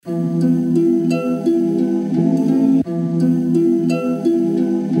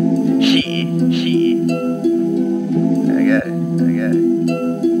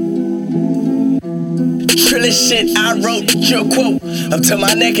shit I wrote, your quote. Up to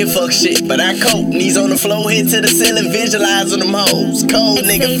my neck and fuck shit, but I cope. Knees on the floor, head to the ceiling, visualize on them hoes. Cold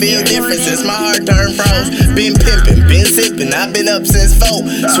nigga feel different since my heart turned froze. Been pimpin', been sippin', I've been up since 4.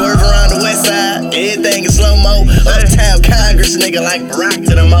 Swerve around the west side, everything in slow-mo. Uptown Congress, nigga like Barack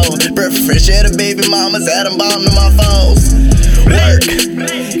to the mold. Birth fresh air to baby mamas, Adam bomb to my foes. Work,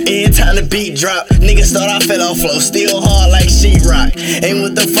 every time the beat drop, niggas thought I fell off flow, still hard like sheetrock. Ain't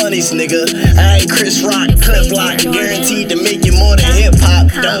with the funnies, nigga, I ain't Chris Rock, clip lock, guaranteed to make you more than hip-hop.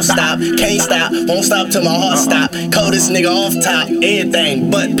 Don't stop, can't stop, won't stop till my heart stop. Coldest nigga off top,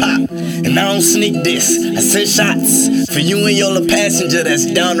 everything but pop. And I don't sneak this, I send shots for you and your little passenger that's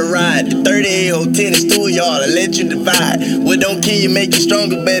down the ride. The 38 or 10 is through y'all to let you divide. What don't kill you make you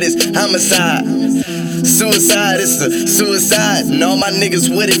stronger, bet it's homicide. Suicide, it's a suicide. And all my niggas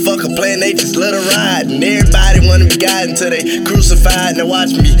with it, fuck a plan, they just let her ride. And everybody wanna be guided until they crucified. Now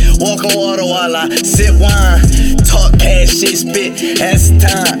watch me walk on water while I sip wine. Talk cash, shit, spit, that's the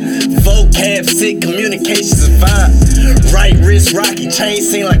time. Vocab sick, communications is fine. Right wrist, rocky chain,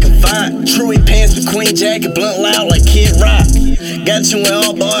 seem like a fine. Truey pants with queen jacket, blunt loud like Kid Rock. Got you in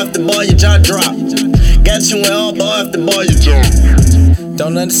all bar after bar, your jaw drop. Got you in all bar after bar, your jaw.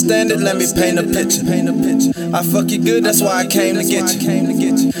 Don't understand it, let me paint a picture. I fuck you good, that's why I came to get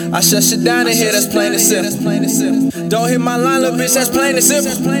you. I shut shit down in here, that's plain and simple. Don't hit my line, little bitch, that's plain and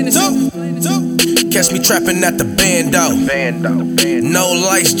simple. Catch me trapping at the bando. No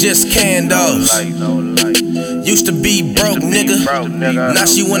lights, just candles. Used to be broke, nigga. Now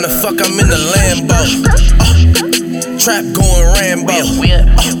she wanna fuck, I'm in the Lambo. Trap going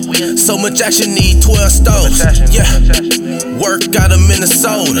Rambo. So much action, need 12 stoves. Yeah. Work out of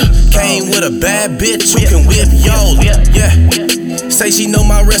Minnesota. Came with a bad bitch who can whip Yola. Yeah. Say she know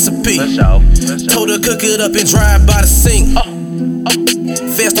my recipe. Told her cook it up and dry it by the sink.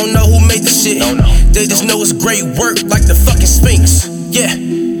 Fans don't know who made the shit. They just know it's great work like the fucking Sphinx. Yeah.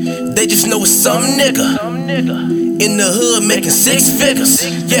 They just know it's some nigga in the hood making 6 figures.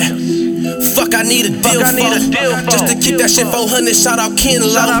 Yeah. Fuck, I need a deal for just to keep that shit 400. Shout out Ken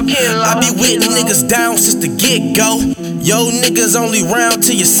Low. I be with niggas down since the get-go. Yo, niggas only round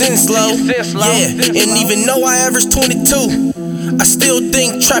till your sense low. Yeah, and even though I average 22, I still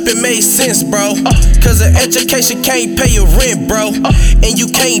think trapping made sense, bro. Cause an education can't pay your rent, bro. And you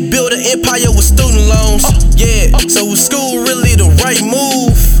can't build an empire with student loans. Yeah, so is school really the right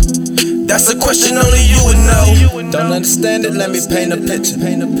move? That's a question only you would know. Don't understand it, let me paint a picture.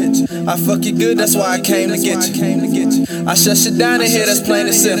 I fuck you good, that's why I came to get you. I shut shit down in here, that's plain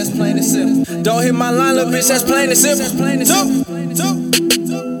and simple. Don't hit my line, little bitch, that's plain and simple.